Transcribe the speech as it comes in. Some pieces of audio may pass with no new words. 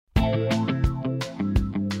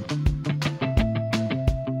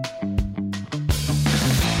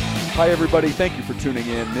Hi, everybody. Thank you for tuning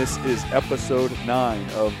in. This is episode 9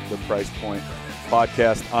 of the Price Point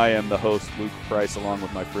podcast. I am the host, Luke Price, along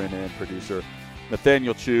with my friend and producer,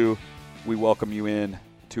 Nathaniel Chu. We welcome you in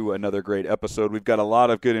to another great episode. We've got a lot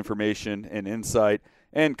of good information and insight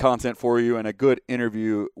and content for you, and a good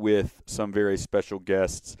interview with some very special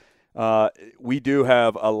guests. We do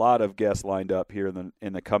have a lot of guests lined up here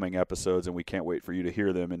in the coming episodes, and we can't wait for you to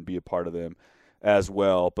hear them and be a part of them as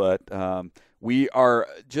well. But we are,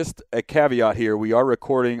 just a caveat here, we are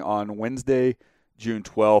recording on Wednesday, June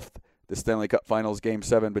 12th. The Stanley Cup Finals Game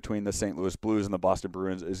 7 between the St. Louis Blues and the Boston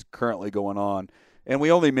Bruins is currently going on. And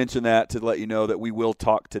we only mention that to let you know that we will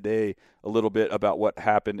talk today a little bit about what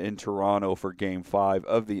happened in Toronto for Game 5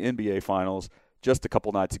 of the NBA Finals just a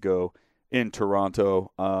couple nights ago in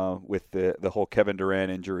Toronto, with the whole Kevin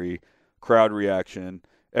Durant injury, crowd reaction,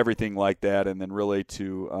 everything like that, and then really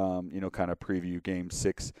to kind of preview Game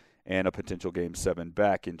 6 and a potential Game 7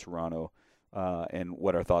 back in Toronto, and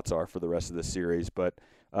what our thoughts are for the rest of the series. But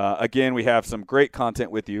again, we have some great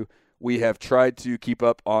content with you. We have tried to keep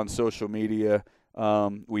up on social media.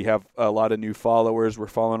 We have a lot of new followers. We're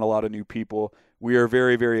following a lot of new people. We are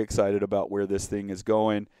very, very excited about where this thing is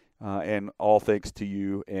going, and all thanks to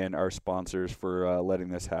you and our sponsors for letting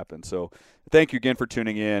this happen. So thank you again for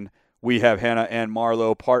tuning in. We have Hannah and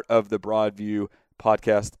Marlo, part of the Broadview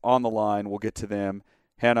podcast, on the line. We'll get to them.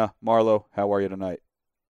 Hannah, Marlo, how are you tonight?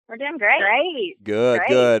 We're doing great. Good.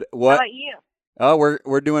 How about you? Oh,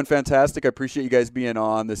 we're doing fantastic. I appreciate you guys being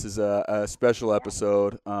on. This is a special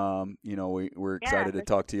episode. We're excited to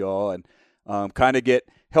talk to you all and kind of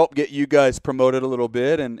help get you guys promoted a little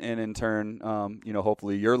bit, and in turn,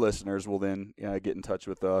 hopefully your listeners will then get in touch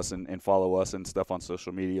with us and follow us and stuff on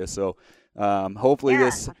social media. So hopefully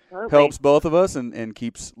this helps both of us and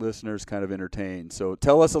keeps listeners kind of entertained. So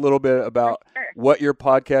tell us a little bit about what your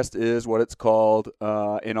podcast is, what it's called,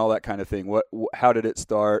 and all that kind of thing. How did it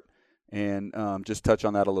start? And just touch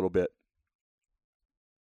on that a little bit.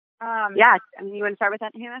 You want to start with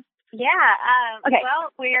that, Hannah? Yeah. Okay.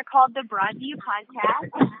 Well, we are called the Broadview Podcast.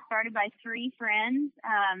 It's started by 3 friends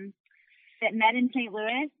that met in St.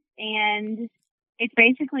 Louis, and it's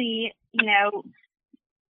basically,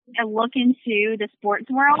 a look into the sports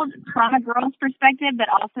world from a girl's perspective, but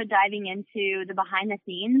also diving into the behind the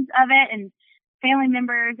scenes of it and family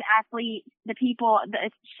members, athletes, the people, the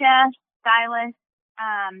chefs, stylists,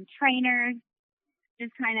 trainers,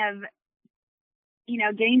 just kind of,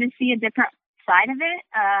 getting to see a different side of it.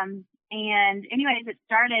 And anyways, it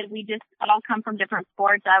started, we just all come from different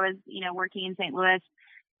sports. I was, working in St. Louis,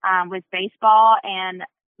 with baseball, and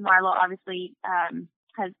Marlo obviously,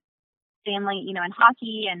 has family, in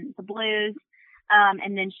hockey and the Blues.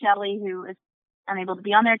 And then Shelly, who is unable to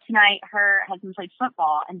be on there tonight, her husband played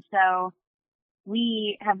football. And so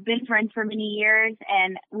we have been friends for many years,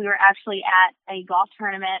 and we were actually at a golf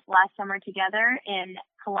tournament last summer together in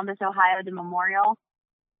Columbus, Ohio, the Memorial,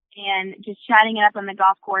 and just chatting it up on the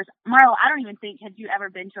golf course. Marlo, I don't even think, had you ever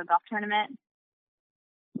been to a golf tournament?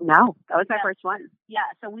 No, that was my first one. Yeah,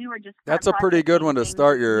 so we were just... That's a pretty good one to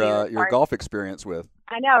start your golf experience with.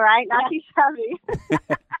 I know, right? Not too shabby.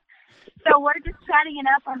 So we're just chatting it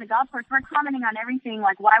up on the golf course. We're commenting on everything,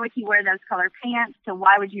 like why would he wear those color pants, to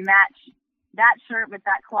why would you match that shirt with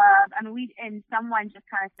that club. I mean, and someone just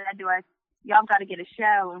kind of said to us, y'all got to get a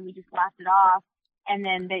show, and we just laughed it off. And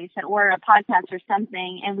then they said, or a podcast or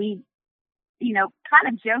something, and we, kind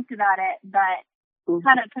of joked about it, but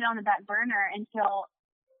kind of put it on the back burner until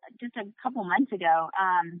just a couple months ago.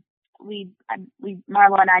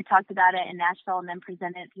 Marlo and I talked about it in Nashville, and then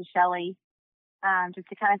presented it to Shelly, just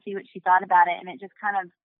to kind of see what she thought about it, and it just kind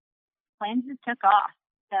of, plans just took off.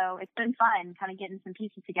 So it's been fun kind of getting some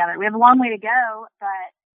pieces together. We have a long way to go,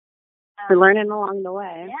 but we're learning along the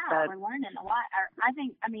way. Yeah, we're learning a lot.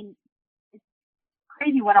 It's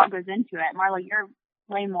crazy what all goes into it. Marlo, you're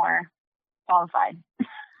way more qualified.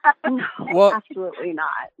 Well, absolutely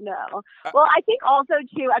not. No. Well, I think also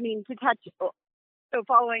too, to touch, so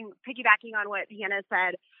piggybacking on what Hannah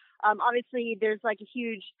said, obviously there's like a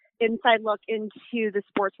huge inside look into the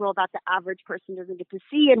sports world that the average person doesn't get to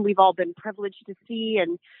see, and we've all been privileged to see.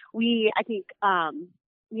 And I think,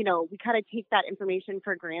 we kind of take that information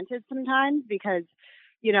for granted sometimes because,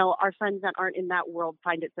 our friends that aren't in that world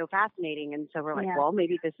find it so fascinating. And so we're like, well,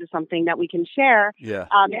 maybe this is something that we can share. Yeah.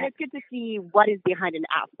 And it's good to see what is behind an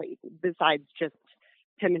athlete besides just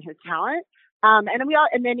him and his talent. And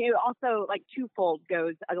then it also like twofold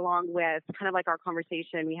goes along with kind of like our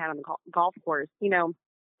conversation we had on the golf course.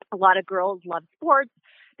 A lot of girls love sports.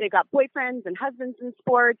 They've got boyfriends and husbands in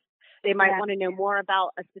sports. They might want to know more about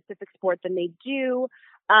a specific sport than they do.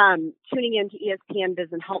 tuning into ESPN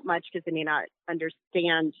doesn't help much because they may not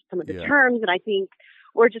understand some of the terms. And I think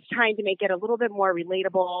we're just trying to make it a little bit more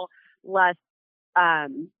relatable, less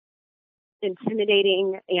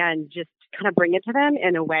intimidating, and just kind of bring it to them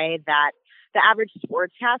in a way that the average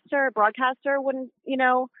broadcaster wouldn't,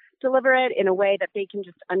 deliver it in a way that they can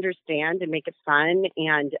just understand and make it fun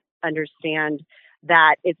and understand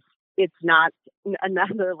that it's not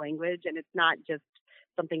another language, and it's not just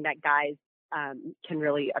something that guys can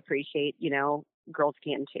really appreciate, girls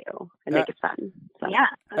can too, and make it fun. So. Yeah,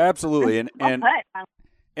 absolutely.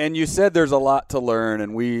 And you said there's a lot to learn,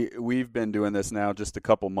 and we've been doing this now just a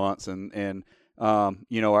couple months, and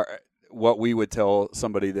what we would tell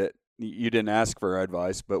somebody that you didn't ask for our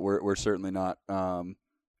advice, but we're certainly not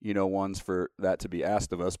ones for that to be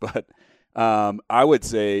asked of us, but I would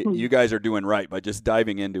say you guys are doing right by just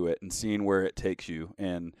diving into it and seeing where it takes you,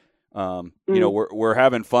 and we're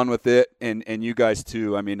having fun with it, and you guys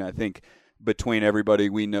too. I mean, I think between everybody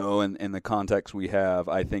we know and the contacts we have,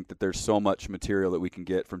 I think that there's so much material that we can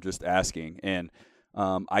get from just asking. And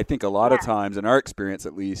I think a lot of times, in our experience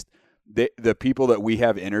at least, the people that we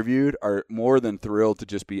have interviewed are more than thrilled to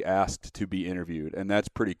just be asked to be interviewed, and that's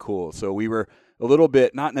pretty cool. So we were a little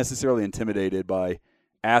bit not necessarily intimidated by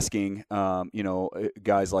asking,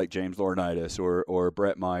 guys like James Laurinaitis or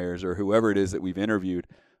Brett Myers or whoever it is that we've interviewed.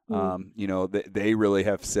 They really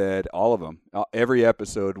have said, all of them, every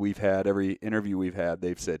episode we've had, every interview we've had,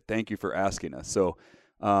 they've said, thank you for asking us. So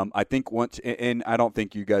I think and I don't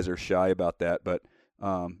think you guys are shy about that, but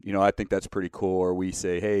I think that's pretty cool. Or we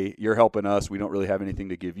say, hey, you're helping us, we don't really have anything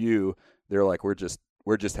to give you. They're like, we're just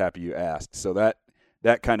happy you asked. So that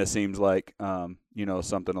kind of seems like,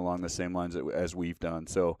 something along the same lines as we've done.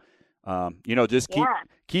 So, just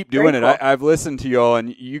keep doing it. I've listened to y'all,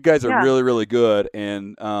 and you guys are really, really good.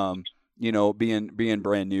 And, being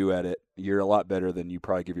brand new at it, you're a lot better than you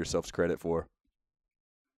probably give yourselves credit for.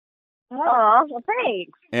 Oh, well,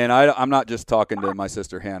 thanks. And I'm not just talking to my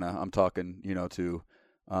sister Hannah. I'm talking, to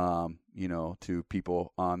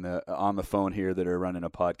people on the phone here that are running a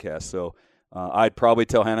podcast. So I'd probably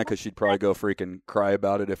tell Hannah, because she'd probably go freaking cry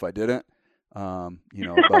about it if I didn't. But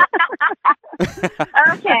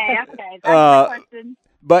okay. That's my question.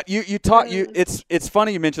 But you talk. It's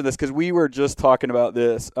funny you mentioned this, because we were just talking about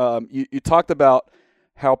this. You talked about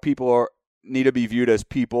how people need to be viewed as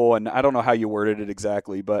people, and I don't know how you worded it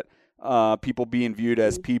exactly, but people being viewed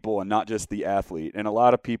as people and not just the athlete. And a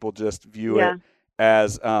lot of people just view it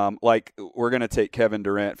as like, we're going to take Kevin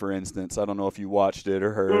Durant, for instance. I don't know if you watched it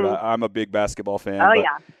or heard. I'm a big basketball fan.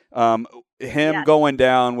 Him going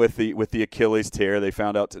down with the Achilles tear, they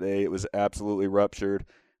found out today it was absolutely ruptured.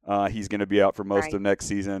 He's going to be out for most of next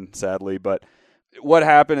season, sadly. But what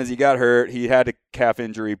happened is he got hurt. He had a calf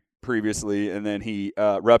injury previously, and then he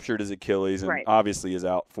ruptured his Achilles, and obviously is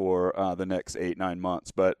out for the next 8-9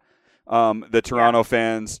 months. But the Toronto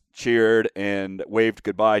fans cheered and waved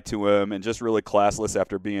goodbye to him, and just really classless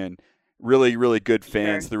after being really, really good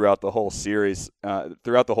fans throughout the whole series,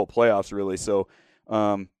 throughout the whole playoffs, really. So,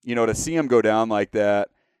 to see him go down like that,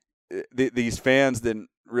 these fans didn't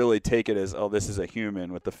really take it as, oh, this is a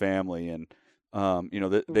human with the family, and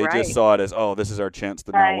they just saw it as, oh, this is our chance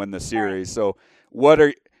to now win the series. So what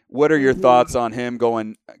are your thoughts on him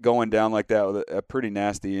going down like that with a pretty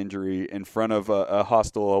nasty injury in front of a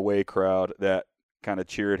hostile away crowd that kind of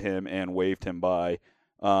cheered him and waved him by,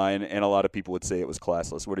 and a lot of people would say it was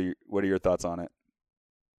classless. What are your thoughts on it?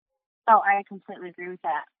 Oh, I completely agree with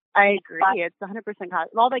that. I agree. It's 100% classless.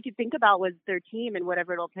 All they could think about was their team and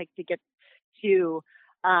whatever it'll take to get to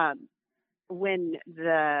win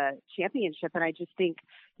the championship. And I just think,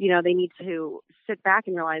 they need to sit back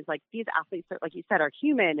and realize, like, these athletes, like you said, are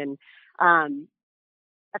human. And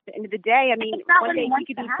at the end of the day, I mean, one day he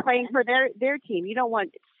could be playing for their team. You don't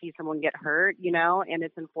want to see someone get hurt, and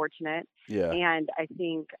it's unfortunate. Yeah. And I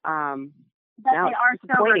think they are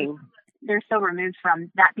they're so removed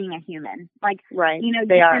from that being a human. Like,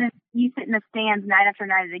 you sit in the stands night after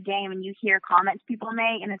night of the game, and you hear comments people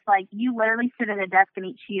make, and it's like, you literally sit at a desk and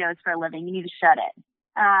eat Cheetos for a living. You need to shut it.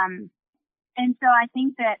 And so I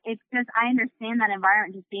think that it's just, I understand that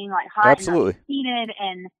environment just being like hot and heated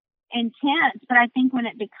and intense, but I think when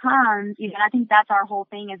it becomes, I think that's our whole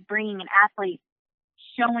thing, is bringing an athlete,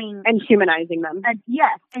 showing and humanizing them. And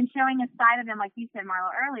showing a side of them, like you said,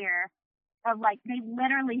 Marlo, earlier, of like, they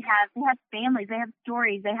literally have families, they have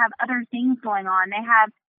stories, they have other things going on. They have,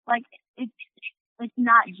 like, it's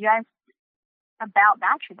not just about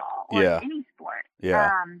basketball or any sport.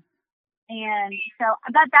 Yeah. And so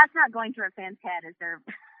that's not going through a fan's head, is there?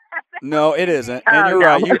 No, it isn't. And you're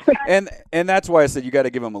right. And that's why I said you got to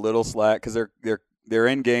give them a little slack, because they're they're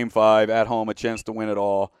in Game 5 at home, a chance to win it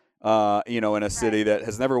all. In a city that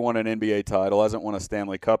has never won an NBA title, hasn't won a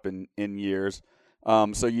Stanley Cup in years.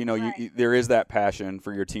 There is that passion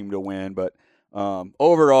for your team to win, but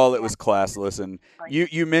overall it was classless. And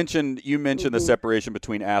you mentioned the separation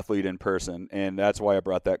between athlete and person, and that's why I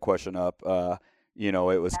brought that question up.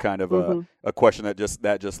 It was kind of a question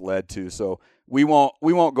that just led to. So we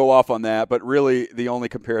won't go off on that, but really the only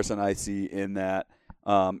comparison I see in that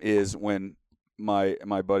is when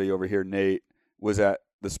my buddy over here, Nate, was at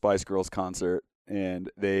the Spice Girls concert,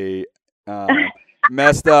 and they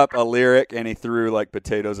messed up a lyric, and he threw like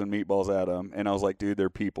potatoes and meatballs at him, and I was like, dude,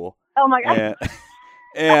 they're people. Oh my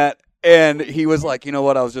God. And he was like, you know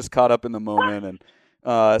what, I was just caught up in the moment, and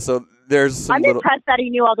so there's some I'm impressed that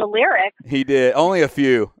he knew all the lyrics. He did. Only a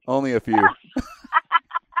few. Oh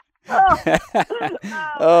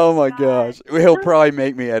my gosh. He'll probably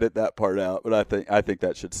make me edit that part out, but I think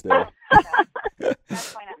that should stay.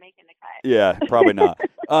 That's why not making the cut. Yeah, probably not.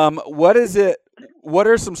 What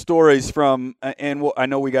are some stories from, and I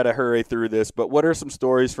know we got to hurry through this, but what are some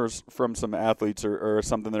stories from some athletes or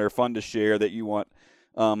something that are fun to share that you want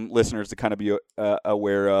listeners to kind of be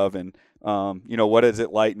aware of? And, what is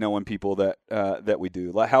it like knowing people that we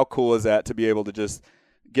do? Like, how cool is that to be able to just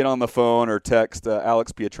get on the phone or text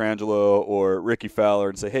Alex Pietrangelo or Ricky Fowler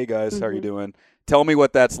and say, hey, guys, how are you doing? Tell me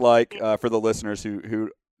what that's like for the listeners who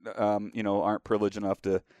aren't privileged enough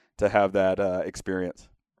to have that experience.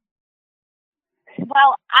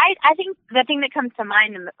 Well, I think the thing that comes to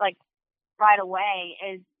mind, like, right away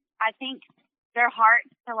is I think their heart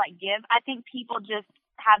to, like, give. I think people just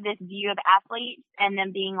have this view of athletes and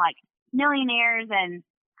them being, like, millionaires and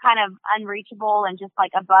kind of unreachable and just,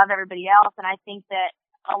 like, above everybody else. And I think that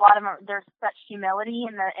a lot of them, there's such humility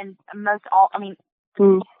in most all, I mean,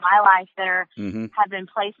 my life that have been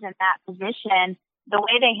placed in that position. The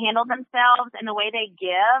way they handle themselves and the way they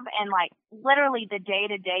give and, like, literally the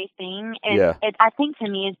day-to-day thing is, I think to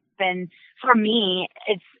me, it's been, for me,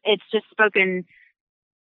 it's just spoken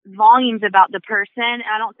volumes about the person.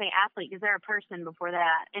 I don't say athlete because they're a person before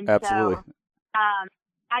that. And absolutely. So,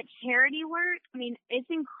 at charity work, I mean, it's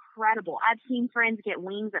incredible. I've seen friends get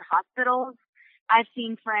wings at hospitals. I've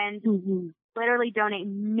seen friends literally donate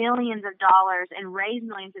millions of dollars and raise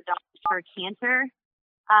millions of dollars for cancer,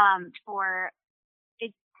 for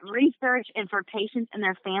research and for patients and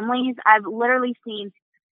their families. I've literally seen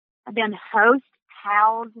them host,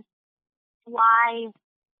 house, fly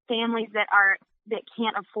families that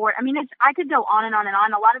can't afford. I mean, I could go on and on and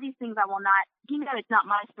on. A lot of these things I will not, it's not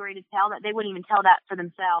my story to tell, that they wouldn't even tell that for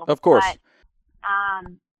themselves. Of course. But,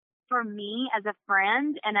 for me as a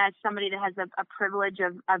friend and as somebody that has a privilege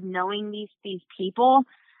of knowing these people,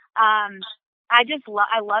 I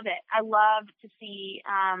love it. I love to see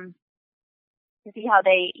how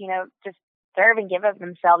they, just serve and give of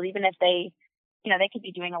themselves, even if they, they could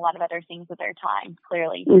be doing a lot of other things with their time,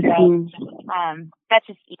 clearly. So, that's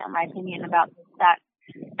just, my opinion about that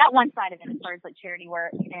one side of it as far as, like, charity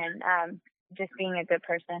work and just being a good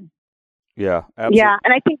person. Yeah, absolutely. Yeah,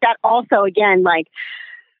 and I think that also, again, like,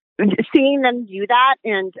 seeing them do that,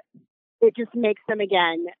 and it just makes them,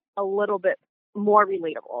 again, a little bit more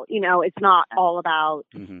relatable. It's not all about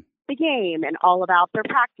the game and all about their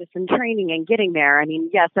practice and training and getting there. I mean,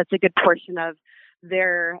 yes, that's a good portion of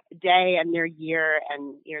their day and their year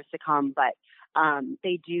and years to come, but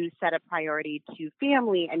they do set a priority to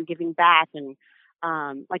family and giving back. And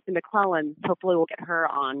like the McClellans, hopefully we'll get her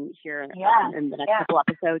on here in the next couple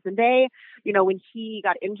episodes. And they, when he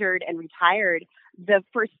got injured and retired,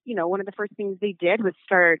 one of the first things they did was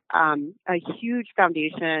start a huge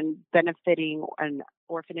foundation benefiting an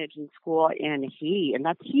orphanage and school in Haiti. And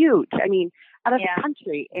that's huge. I mean, out of the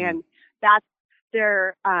country. And that's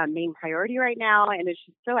their main priority right now. And it's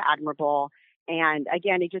just so admirable. And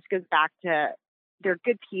again, it just goes back to they're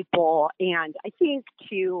good people. And I think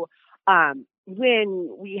too, when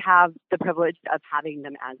we have the privilege of having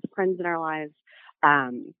them as friends in our lives,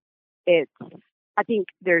 I think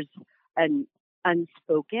there's an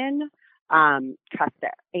unspoken trust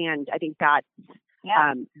there. And I think that's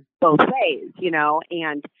both ways,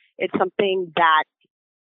 and it's something that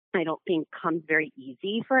I don't think comes very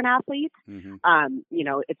easy for an athlete.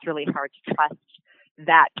 It's really hard to trust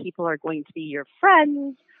that people are going to be your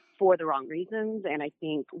friends for the wrong reasons. And I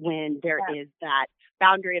think when there is that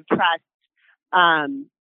boundary of trust,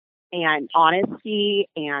 and honesty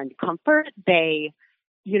and comfort,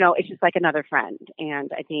 it's just like another friend.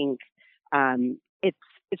 And I think,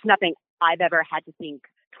 it's nothing I've ever had to think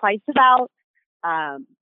twice about.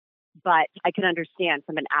 But I can understand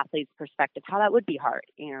from an athlete's perspective how that would be hard.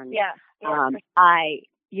 And, I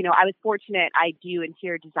was fortunate. I do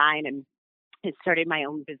interior design, and I started my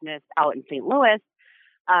own business out in St. Louis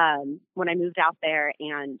when I moved out there.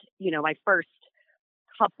 And, my first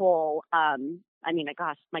couple, my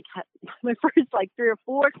first like 3 or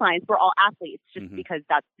 4 clients were all athletes just because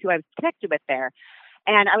that's who I was connected with there.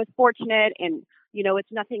 And I was fortunate, and,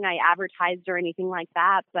 it's nothing I advertised or anything like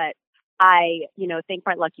that, but I, thank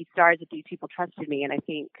my lucky stars that these people trusted me. And I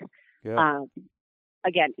think,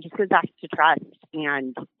 again, it just goes back to trust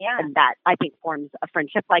and that I think forms a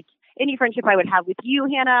friendship like any friendship I would have with you,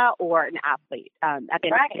 Hannah, or an athlete. At the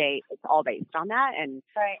end of the day, it's all based on that. And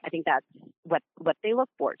I think that's what they look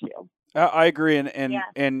forward to. I agree.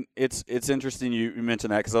 And it's interesting you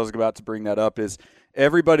mentioned that, because I was about to bring that up. Is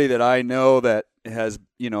everybody that I know that has,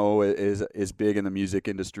 is big in the music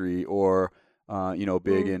industry or,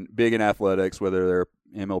 big in athletics, whether they're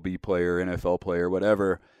MLB player, NFL player,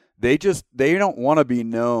 whatever, they don't want to be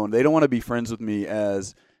known. They don't want to be friends with me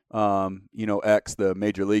as, X, the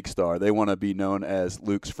major league star. They want to be known as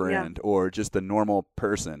Luke's friend or just a normal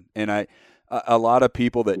person. And a lot of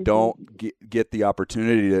people that don't get the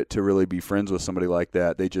opportunity to really be friends with somebody like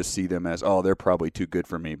that, they just see them as, oh, they're probably too good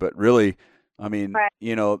for me. But really, I mean,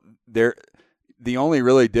 the only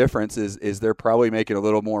really difference is they're probably making a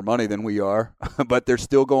little more money than we are, but they're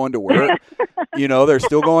still going to work. They're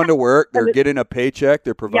still going to work. They're getting a paycheck.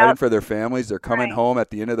 They're providing for their families. They're coming home at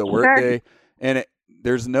the end of the workday, and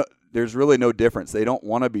there's really no difference. They don't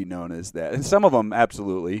want to be known as that. And some of them,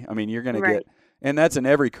 absolutely. I mean, you're going to get, and that's in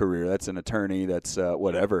every career. That's an attorney. That's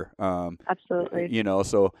whatever. Absolutely.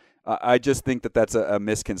 So I just think that that's a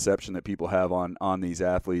misconception that people have on these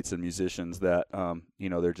athletes and musicians that,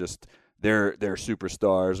 they're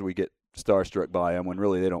superstars. We get starstruck by them when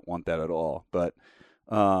really they don't want that at all. But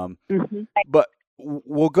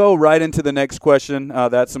we'll go right into the next question.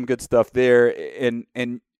 That's some good stuff there.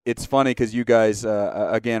 And it's funny because you guys,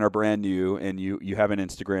 again, are brand new, and you have an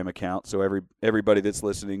Instagram account. So everybody that's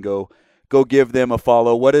listening, go give them a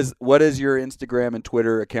follow. What is your Instagram and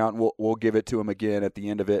Twitter account? We'll give it to them again at the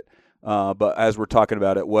end of it. But as we're talking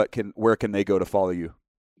about it, where can they go to follow you?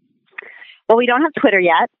 Well, we don't have Twitter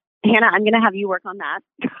yet. Hannah, I'm going to have you work on that.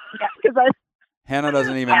 Hannah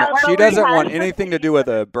doesn't even know. She doesn't want anything to do with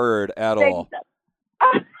a bird at all.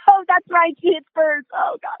 Oh, that's right. She hits birds.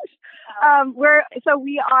 Oh, gosh.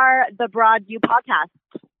 We are the Broadview Podcast.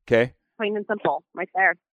 Okay. Plain and simple, right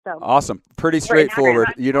there. So awesome. Pretty straightforward.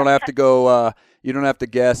 You don't have to go. You don't have to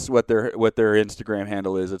guess what their Instagram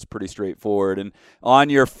handle is. It's pretty straightforward. And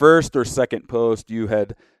on your first or second post, you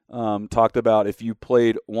had talked about if you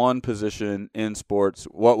played one position in sports,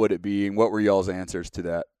 what would it be, and what were y'all's answers to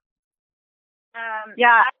that?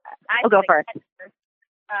 I'll go first.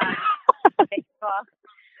 Baseball,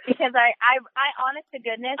 because I honest to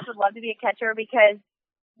goodness would love to be a catcher, because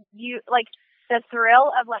you like the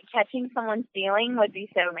thrill of like catching someone stealing would be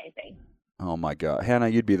so amazing. Oh my God, Hannah,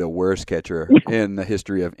 you'd be the worst catcher in the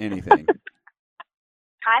history of anything.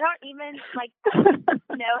 I don't even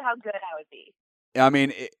know how good I would be. I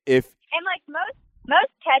mean, if most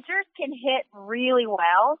catchers can hit really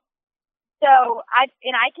well, so I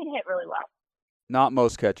can hit really well. Not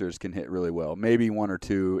most catchers can hit really well. Maybe 1 or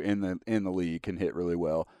 2 in the league can hit really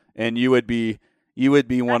well, and you would be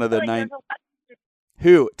one of the 9.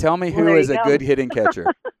 Who? Tell me who is a good hitting catcher.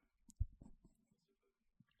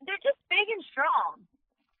 They're just big and strong.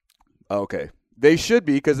 Okay, they should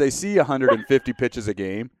be, because they see 150 pitches a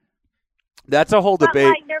game. That's a whole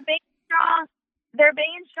debate. They're big and strong. They're big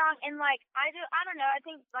and strong, and I don't know. I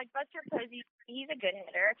think Buster Posey, he's a good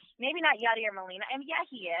hitter. Maybe not Yadier Molina. I mean, yeah,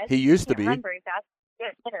 he is. He used to be. Run very fast.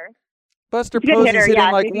 Good hitter. Buster Posey's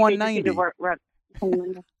hitting 190. Well,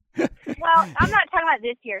 I'm not talking about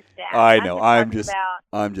this year's stats. I know. I'm just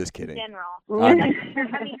kidding. In general. I mean,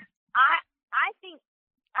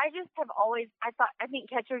 I just have always I think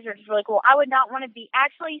catchers are just really cool. I would not want to be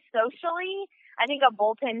actually socially. I think a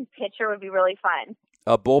bullpen pitcher would be really fun.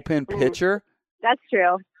 A bullpen pitcher? That's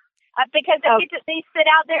true. Because they sit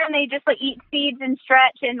out there and they just eat seeds and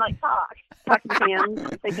stretch and talk to fans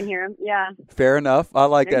if they can hear them. Yeah. Fair enough. I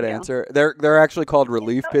like that answer. They're actually called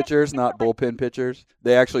relief pitchers, not bullpen pitchers.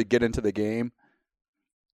 They actually get into the game.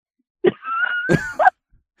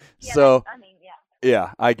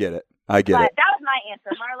 Yeah, I get it. That was my answer.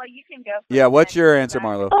 Marlo, you can go. Yeah, what's your answer,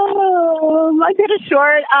 Marlo? I did a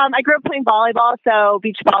short. I grew up playing volleyball, so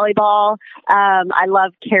beach volleyball. I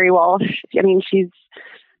love Carrie Walsh. I mean, she's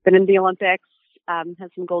been in the Olympics, has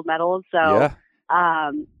some gold medals. So,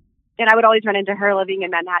 and I would always run into her living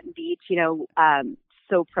in Manhattan Beach.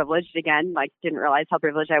 So privileged again. Didn't realize how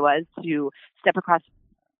privileged I was to step across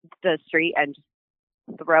the street and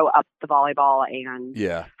throw up the volleyball and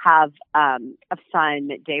have a fun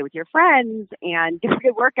day with your friends and get a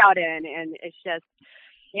good workout in. And it's just,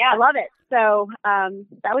 I love it. So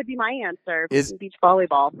that would be my answer. Beach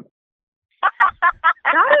volleyball.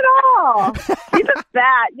 Not at all. She's a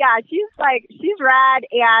bat. Yeah, she's rad,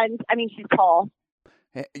 and I mean she's tall.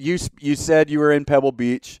 You said you were in Pebble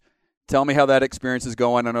Beach. Tell me how that experience is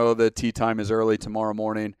going. I know the tee time is early tomorrow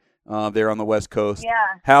morning there on the West Coast. Yeah.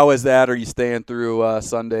 How is that? Are you staying through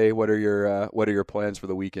Sunday? What are your plans for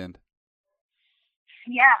the weekend?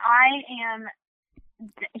 Yeah, I am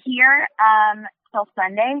here till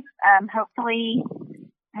Sunday. Hopefully.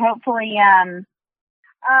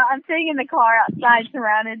 I'm sitting in the car outside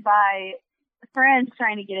surrounded by friends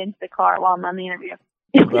trying to get into the car while I'm on the interview.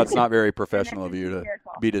 Well, that's not very professional of you to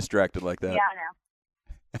be distracted like that.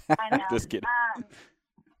 Yeah, I know. Just kidding.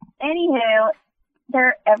 Anywho,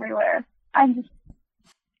 they're everywhere. I'm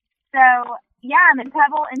in Pebble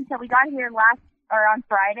until we got here on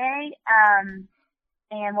Friday.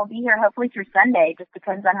 And we'll be here hopefully through Sunday. Just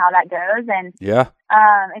depends on how that goes. And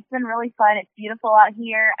it's been really fun. It's beautiful out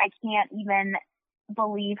here. I can't even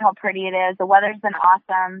believe how pretty it is. The weather's been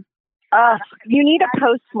awesome. You need to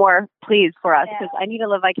post more, please, for us, because I need to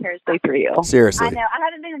live vicariously through you. Seriously. I know. I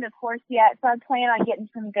haven't been in the course yet, so I plan on getting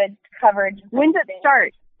some good coverage. When does it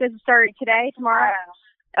start? Does it start today, tomorrow?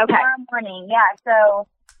 Okay. Tomorrow morning, yeah. So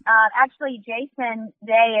actually, Jason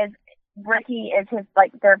Day Ricky is his,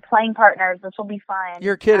 they're playing partners, which will be fun.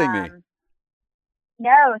 You're kidding me.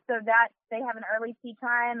 No, so that they have an early tea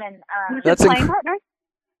time, and that's playing partners.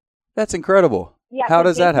 That's incredible. Yeah. How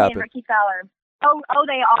does that Jason happen? And Ricky Fowler. Oh,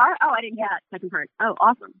 they are. Oh, I didn't hear that second part. Oh,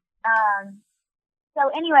 awesome. So,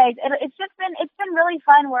 anyways, it's been really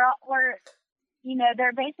fun. We're we're in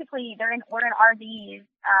RVs,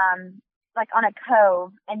 on a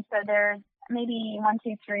cove, and so there's maybe 1,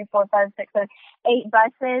 2, 3, 4, 5, 6, 7, 8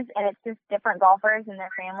 buses, and it's just different golfers and their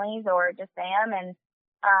families, or just them. And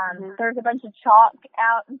there's a bunch of chalk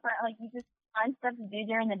out in front, you just find stuff to do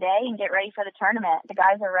during the day and get ready for the tournament. The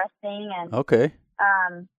guys are resting, and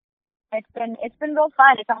it's been real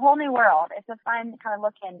fun. It's a whole new world. It's a fun kind of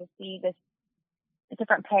look in to see this a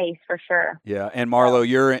different pace for sure. Yeah, and Marlo,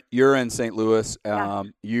 you're in St. Louis.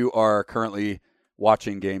 You are currently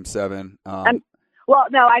watching Game 7. Well,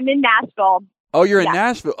 no, I'm in Nashville. Oh, you're in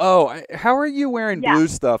Nashville. Oh, how are you wearing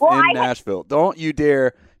Blues stuff in Nashville? Don't you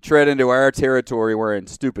dare tread into our territory wearing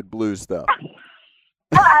stupid Blues stuff.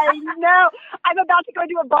 I know. I'm about to go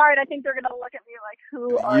to a bar, and I think they're going to look at me like,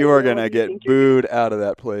 who are you? You are going to get booed out of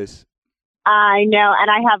that place. I know, and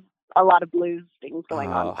I have a lot of Blues things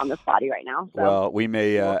going on this body right now. So. Well, we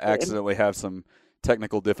may accidentally have some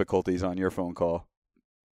technical difficulties on your phone call.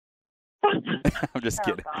 I'm just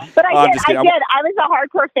kidding. But I did. I was a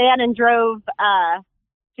hardcore fan and drove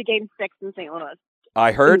to Game 6 in St. Louis.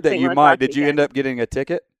 I heard that you might. Did you end up getting a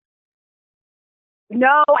ticket?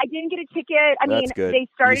 No, I didn't get a ticket. I mean, good. They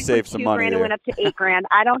started with $2,000 and went up to $8,000.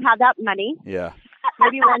 I don't have that money. Yeah.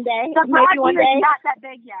 Maybe one day. Maybe one day. Not that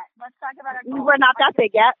big yet. Let's talk about our goals. We're not that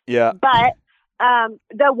big yet. Yeah. But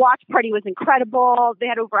the watch party was incredible. They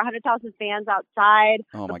had over 100,000 fans outside.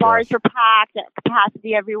 Oh my the bars gosh. were packed,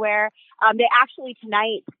 capacity everywhere. They actually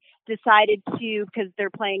tonight decided to, because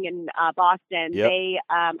they're playing in Boston, they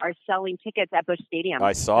are selling tickets at Busch Stadium.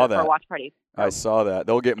 I saw that. For a watch party. So, I saw that.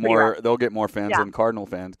 They'll get more. They'll get more fans than Cardinal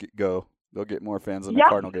fans go. They'll get more fans in the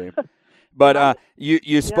Cardinal game. But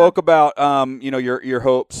you spoke about your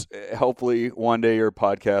hopes. Hopefully one day your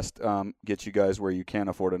podcast gets you guys where you can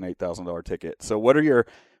afford an $8,000 ticket. So what are your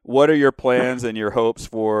plans and your hopes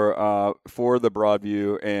for the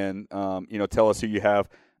Broadview, and tell us who you have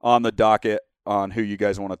on the docket on who you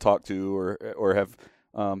guys want to talk to or have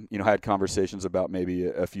had conversations about maybe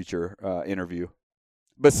a future interview.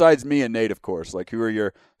 Besides me and Nate, of course. Who are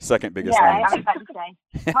your second biggest names? I was about to say.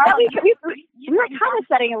 We were kind of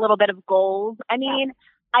setting a little bit of goals. I mean,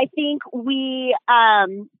 I think we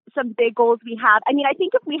some big goals we have. I mean, I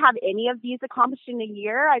think if we have any of these accomplished in a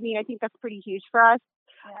year, I think that's pretty huge for us.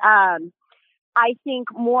 Yeah. I think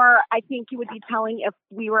it would be telling if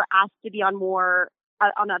we were asked to be on more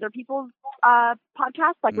on other people's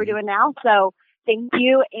podcasts like we're doing now. So thank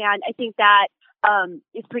you. And I think that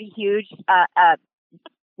is pretty huge.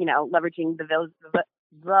 Leveraging the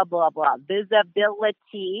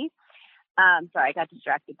visibility. Sorry, I got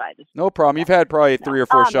distracted by this. No problem. You've had probably 3 or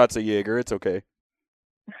 4 shots of Jaeger. It's okay.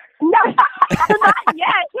 No, not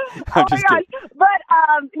yet. Oh my gosh. But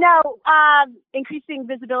increasing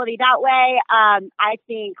visibility that way. I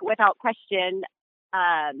think without question,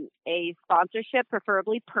 a sponsorship,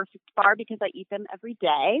 preferably Perfect Bar, because I eat them every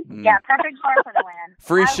day. Yeah, Perfect Bar for the win.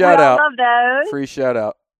 Free shout out. I love those. Free shout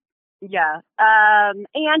out. Yeah. And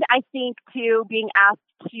I think, too, being asked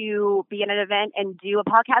to be in an event and do a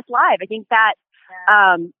podcast live, I think that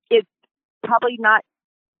it's probably not,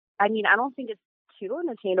 I mean, I don't think it's too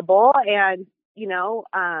unattainable. And,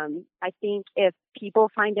 I think if people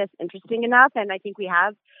find us interesting enough, and I think we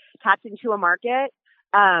have tapped into a market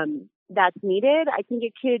that's needed, I think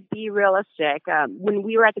it could be realistic. When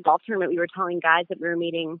we were at the golf tournament, we were telling guys that we were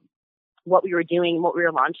meeting what we were doing, what we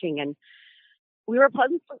were launching, and we were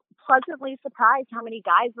pleasantly surprised how many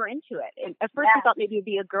guys were into it. And at first we thought maybe it'd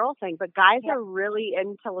be a girl thing, but guys are really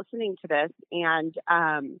into listening to this. And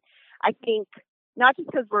I think not just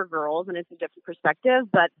because we're girls and it's a different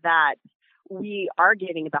perspective, but that we are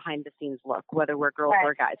getting a behind the scenes look, whether we're girls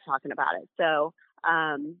or guys talking about it. So,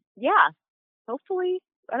 hopefully,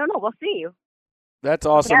 I don't know, we'll see. That's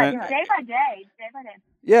awesome. Yeah, day by day.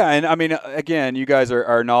 Yeah, and I mean, again, you guys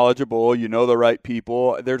are knowledgeable. You know the right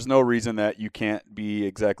people. There's no reason that you can't be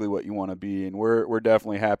exactly what you want to be, and we're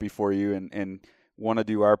definitely happy for you and want to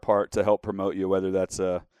do our part to help promote you, whether that's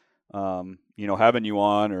having you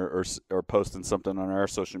on or posting something on our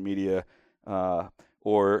social media,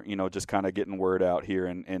 or just kind of getting word out here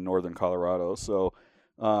in northern Colorado. So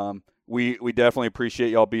we definitely appreciate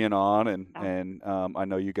y'all being on, and I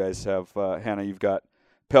know you guys have Hannah, you've got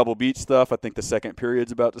Pebble Beach stuff. I think the second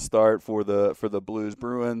period's about to start for the Blues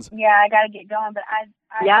Bruins. Yeah, I got to get going, but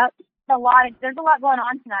there's a lot going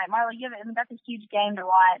on tonight. Marla, that's a huge game to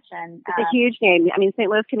watch, and it's a huge game. I mean, St.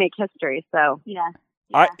 Louis can make history, so yeah.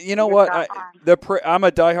 You know what? I'm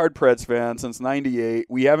a diehard Preds fan since '98.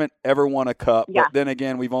 We haven't ever won a cup, but then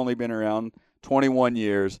again, we've only been around 21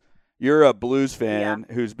 years. You're a Blues fan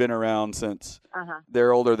who's been around since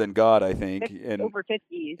they're older than God, I think. Over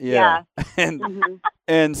 50s. Yeah.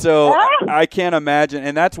 And so I can't imagine,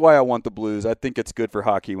 and that's why I want the Blues. I think it's good for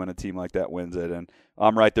hockey when a team like that wins it, and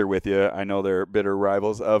I'm right there with you. I know they're bitter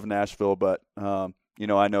rivals of Nashville, but I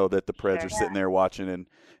know that the Preds are sitting there watching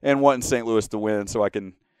and wanting St. Louis to win, so I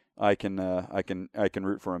can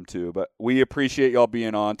root for them too. But we appreciate y'all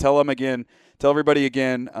being on. Tell everybody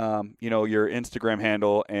again, your Instagram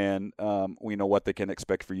handle, and we know what they can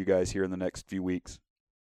expect for you guys here in the next few weeks.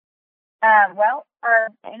 Our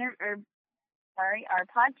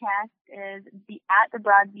podcast is at the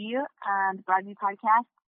Broadview, the Broadview Podcast.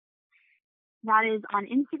 That is on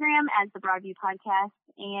Instagram as the Broadview Podcast,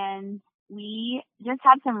 and we just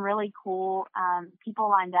had some really cool people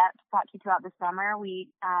lined up to talk to you throughout the summer. We,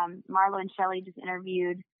 Marlo and Shelly just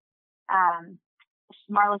interviewed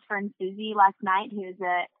Marlo's friend Susie last night, who is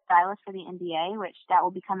a stylist for the NBA, which that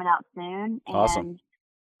will be coming out soon. Awesome.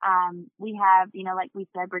 And we have, like we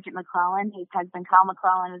said, Bridget McClellan, whose husband Kyle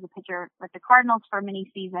McClellan was a pitcher with the Cardinals for many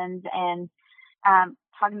seasons, and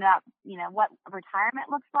talking about, what retirement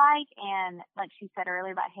looks like. And like she said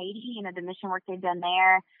earlier about Haiti, the mission work they've done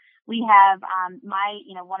there. We have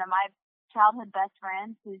one of my childhood best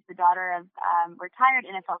friends, who's the daughter of retired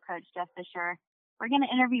NFL coach Jeff Fisher. We're going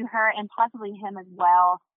to interview her and possibly him as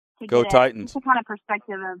well to Go get Titans. a kind of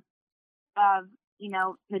perspective of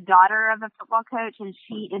the daughter of a football coach, and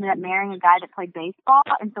she ended up marrying a guy that played baseball,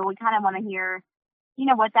 and so we kind of want to hear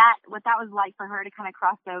what that was like for her to kind of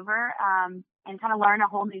cross over and kind of learn a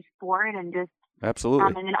whole new sport, and just absolutely,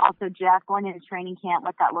 and then also Jeff going into training camp,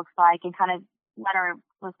 what that looks like, and kind of let our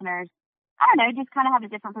listeners, I don't know, just kind of have a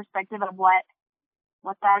different perspective of what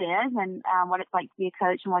that is, and what it's like to be a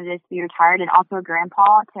coach and what it is to be retired, and also a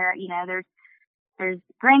grandpa. There's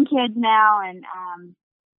grandkids now, and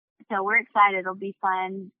so we're excited. It'll be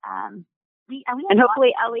fun. And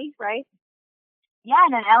hopefully Ellie, right? Yeah,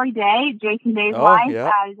 and then Ellie Day, Jason Day's wife,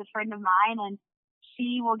 is a friend of mine, and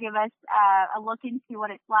she will give us a look into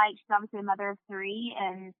what it's like. She's obviously a mother of 3,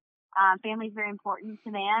 and family is very important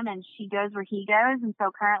to them, and she goes where he goes. And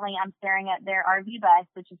so currently I'm staring at their RV bus,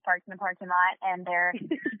 which is parked in the parking lot, and they're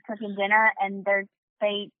cooking dinner, and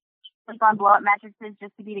they sleep on blow-up mattresses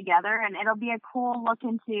just to be together. And it'll be a cool look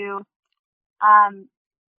into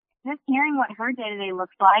just hearing what her day-to-day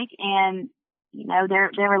looks like, and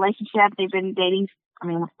their relationship. They've been dating,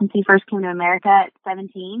 since he first came to America at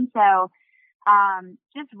 17. So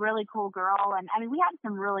just really cool girl. And we had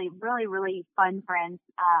some really, really, really fun friends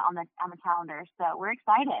on the calendar. So we're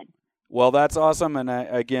excited. Well, that's awesome. And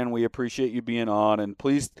again, we appreciate you being on. And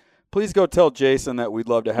please go tell Jason that we'd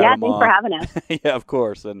love to have him on. Yeah, thanks for having us. Yeah, of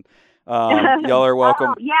course. And y'all are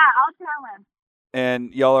welcome. Oh, yeah, I'll tell him.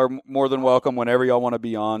 And y'all are more than welcome whenever y'all want to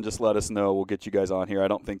be on. Just let us know. We'll get you guys on here. I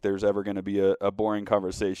don't think there's ever going to be a boring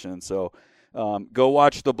conversation. So go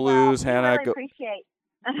watch the Blues, Hannah. Really appreciate.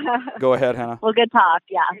 Go ahead, Hannah. Well, good talk.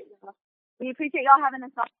 Yeah. We appreciate y'all having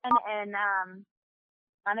us on, and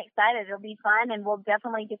I'm excited. It'll be fun, and we'll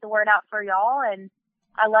definitely get the word out for y'all. And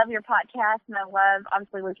I love your podcast, and I love,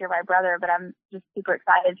 obviously, Luke, you're my brother, but I'm just super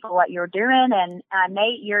excited for what you're doing. And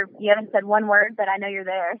Nate, you haven't said one word, but I know you're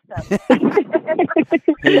there. So.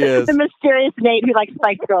 He is. The mysterious Nate who likes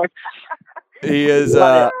Spice Girls. He is,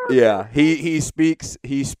 yeah. He speaks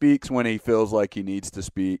when he feels like he needs to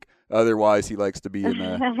speak. Otherwise, he likes to be in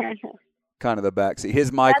the kind of the backseat.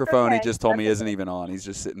 His microphone, okay. he just told me, isn't even on. He's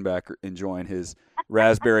just sitting back enjoying his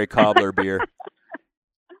raspberry cobbler beer.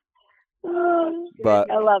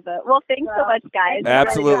 But I love it. Well, thanks so much, guys.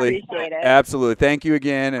 Absolutely, I really appreciate it. Absolutely. Thank you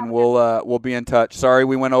again, and we'll be in touch. Sorry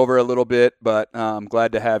we went over a little bit, but I'm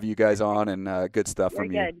glad to have you guys on, and good stuff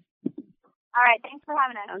from you. All right, thanks for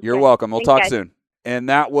having us. You're welcome. We'll talk soon. And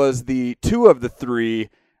that was the two of the three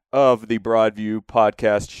of the Broadview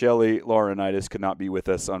podcast. Shelly Laurinaitis could not be with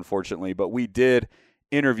us, unfortunately, but we did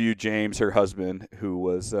interview James, her husband, who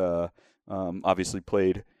was obviously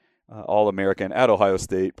played All-American at Ohio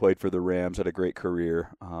State, played for the Rams, had a great career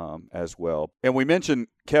as well. And we mentioned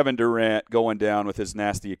Kevin Durant going down with his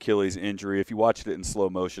nasty Achilles injury. If you watched it in slow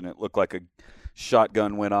motion, it looked like a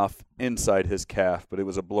shotgun went off inside his calf, but it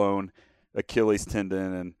was a blown Achilles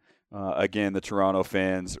tendon. And again, the Toronto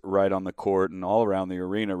fans right on the court and all around the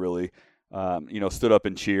arena really, stood up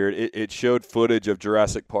and cheered. It showed footage of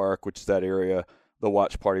Jurassic Park, which is that area, the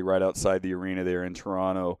watch party right outside the arena there in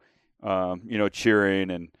Toronto,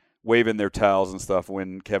 cheering and waving their towels and stuff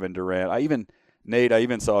when Kevin Durant. I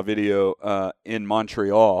even saw a video in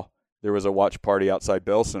Montreal. There was a watch party outside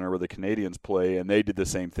Bell Center where the Canadiens play, and they did the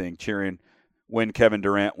same thing, cheering when Kevin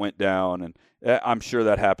Durant went down. And I'm sure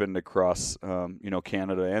that happened across,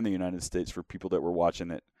 Canada and the United States for people that were watching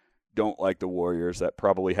that don't like the Warriors. That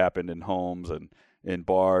probably happened in homes and in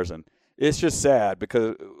bars. And it's just sad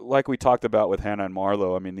because, like we talked about with Hannah and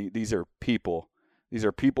Marlo, I mean, these are people. These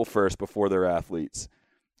are people first before they're athletes.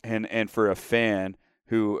 And for a fan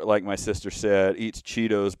who, like my sister said, eats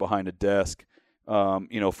Cheetos behind a desk,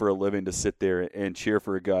 for a living, to sit there and cheer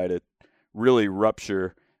for a guy to really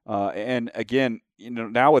rupture. And again,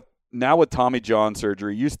 now with Tommy John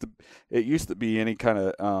surgery, it used to be any kind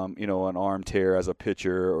of an arm tear as a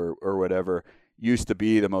pitcher or whatever used to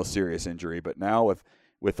be the most serious injury. But now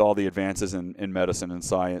with all the advances in medicine and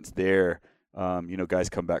science, guys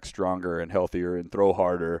come back stronger and healthier and throw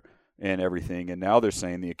harder and everything. And now they're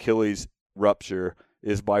saying the Achilles rupture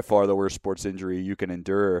is by far the worst sports injury you can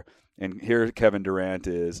endure. And here Kevin Durant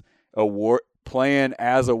is playing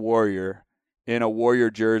as a Warrior in a Warrior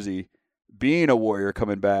jersey, being a Warrior,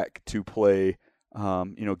 coming back to play,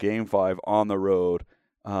 Game 5 on the road.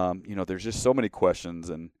 There's just so many questions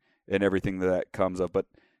and everything that comes up.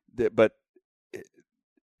 But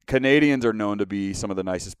Canadians are known to be some of the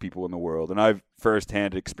nicest people in the world, and I've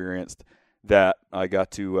firsthand experienced that. I got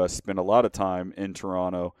to spend a lot of time in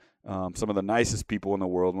Toronto. Some of the nicest people in the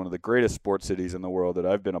world, one of the greatest sports cities in the world that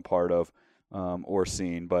I've been a part of or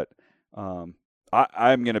seen. But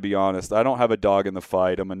I'm going to be honest. I don't have a dog in the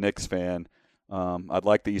fight. I'm a Knicks fan. I'd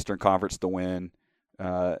like the Eastern Conference to win,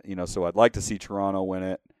 so I'd like to see Toronto win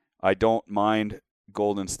it. I don't mind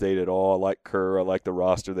Golden State at all. I like Kerr. I like the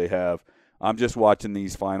roster they have. I'm just watching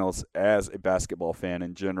these finals as a basketball fan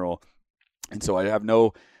in general, and so I have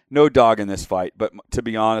no dog in this fight. But to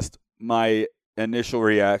be honest, my initial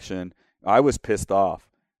reaction, I was pissed off,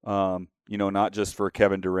 not just for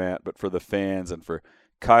Kevin Durant, but for the fans and for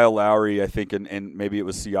Kyle Lowry, I think, and maybe it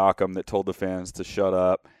was Siakam that told the fans to shut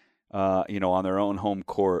up, on their own home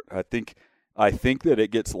court. I think that it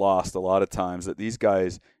gets lost a lot of times that these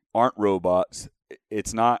guys aren't robots.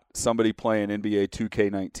 It's not somebody playing NBA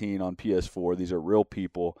 2K19 on PS4. These are real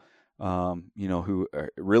people, who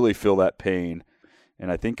really feel that pain.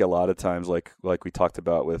 And I think a lot of times, like we talked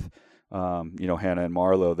about with, Hannah and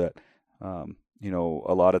Marlo, that,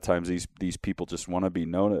 a lot of times these people just want to be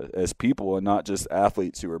known as people and not just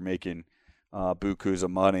athletes who are making bukus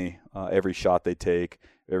of money every shot they take,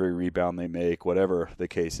 every rebound they make, whatever the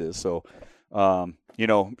case is. So,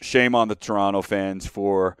 shame on the Toronto fans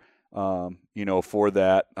for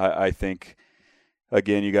that. I think,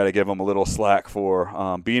 again, you got to give them a little slack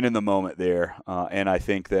for being in the moment there. And I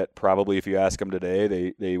think that probably if you ask them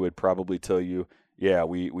today, they would probably tell you, yeah,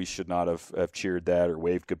 we should not have cheered that or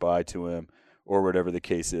waved goodbye to him or whatever the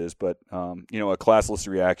case is. But, a classless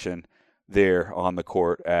reaction there on the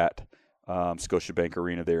court at Scotiabank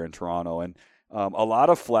Arena there in Toronto. And a lot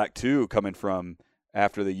of flack, too, coming from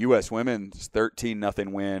after the U.S. women's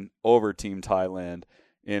 13-0 win over Team Thailand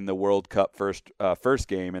in the World Cup first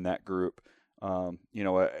game in that group.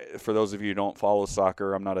 For those of you who don't follow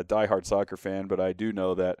soccer, I'm not a diehard soccer fan, but I do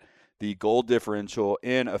know that the goal differential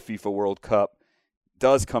in a FIFA World Cup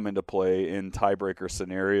does come into play in tiebreaker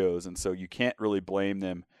scenarios, and so you can't really blame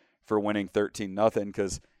them for winning 13-0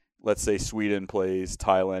 because let's say Sweden plays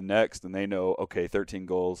Thailand next and they know, okay, 13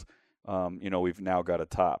 goals, we've now got a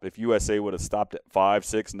top. If USA would have stopped at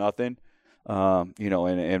 5-6-0,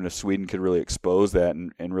 and if Sweden could really expose that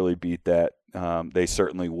and really beat that, they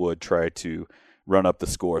certainly would try to run up the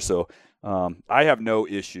score. So I have no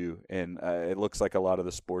issue, and it looks like a lot of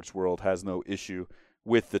the sports world has no issue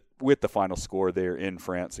with the final score there in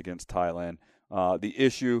France against Thailand. The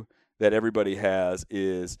issue that everybody has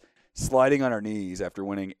is sliding on our knees after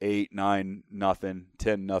winning 8-9-0,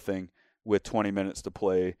 10-0 with 20 minutes to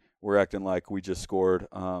play. We're acting like we just scored,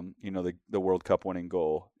 the World Cup winning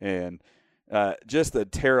goal. And just a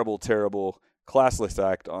terrible, terrible classless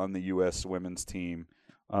act on the U.S. women's team,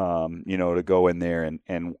 to go in there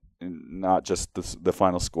and not just the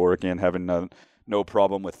final score, again, having no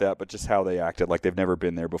problem with that, but just how they acted, like they've never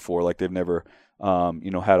been there before, like they've never,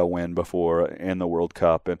 had a win before in the World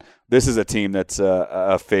Cup. And this is a team that's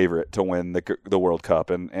a favorite to win the World Cup,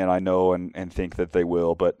 and I know and think that they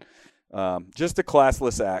will, but just a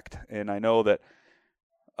classless act. And I know that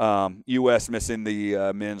U.S. missing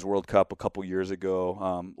the Men's World Cup a couple years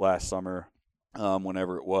ago, last summer,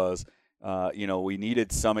 whenever it was, we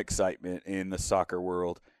needed some excitement in the soccer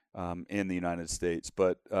world in the United States.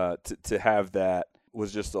 But to have that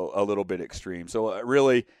was just a little bit extreme. So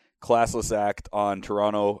really classless act on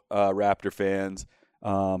Toronto Raptor fans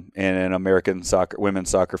and American women's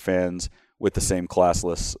soccer fans with the same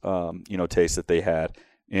classless, taste that they had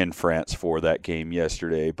in France for that game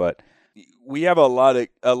yesterday. But we have a lot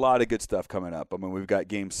of good stuff coming up. I mean, we've got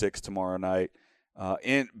Game 6 tomorrow night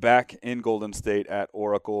back in Golden State at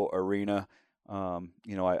Oracle Arena.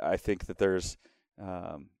 I think that there's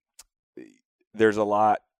a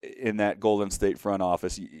lot in that Golden State front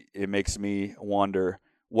office. It makes me wonder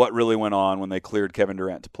what really went on when they cleared Kevin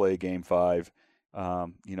Durant to play Game 5.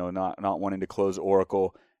 Not wanting to close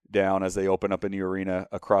Oracle down as they open up a new arena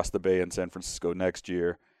across the bay in San Francisco next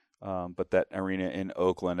year. But that arena in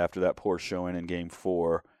Oakland after that poor showing in Game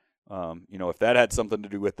 4, if that had something to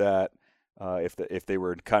do with that, if they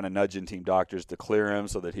were kind of nudging team doctors to clear him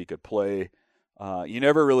so that he could play, you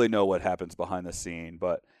never really know what happens behind the scene.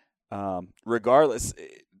 But regardless,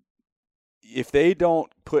 if they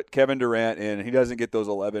don't put Kevin Durant in and he doesn't get those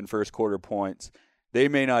 11 first quarter points, they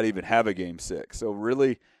may not even have a Game 6. So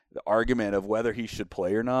really the argument of whether he should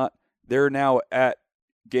play or not, they're now at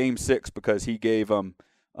Game 6 because he gave them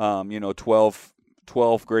 12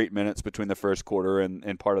 great minutes between the first quarter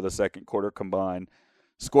and part of the second quarter combined.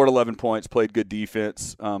 Scored 11 points, played good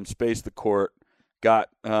defense, spaced the court, got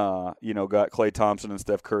Klay Thompson and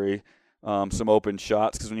Steph Curry some open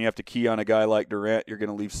shots, because when you have to key on a guy like Durant, you're going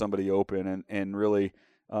to leave somebody open, and really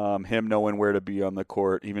him knowing where to be on the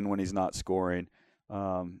court even when he's not scoring.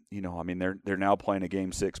 They're now playing a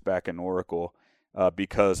Game 6 back in Oracle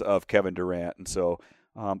because of Kevin Durant, and so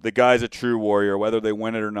the guy's a true warrior. Whether they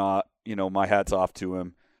win it or not, my hat's off to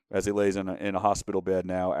him as he lays in a hospital bed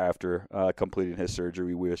now after completing his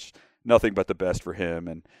surgery. We wish nothing but the best for him,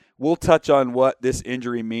 and we'll touch on what this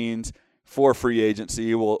injury means for free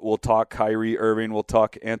agency. We'll talk Kyrie Irving. We'll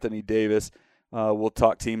talk Anthony Davis. We'll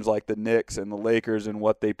talk teams like the Knicks and the Lakers and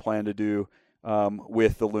what they plan to do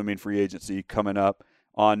with the looming free agency coming up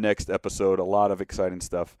on next episode. A lot of exciting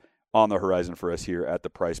stuff on the horizon for us here at The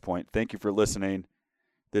Price Point. Thank you for listening.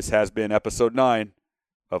 This has been episode 9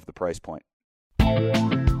 of The Price Point.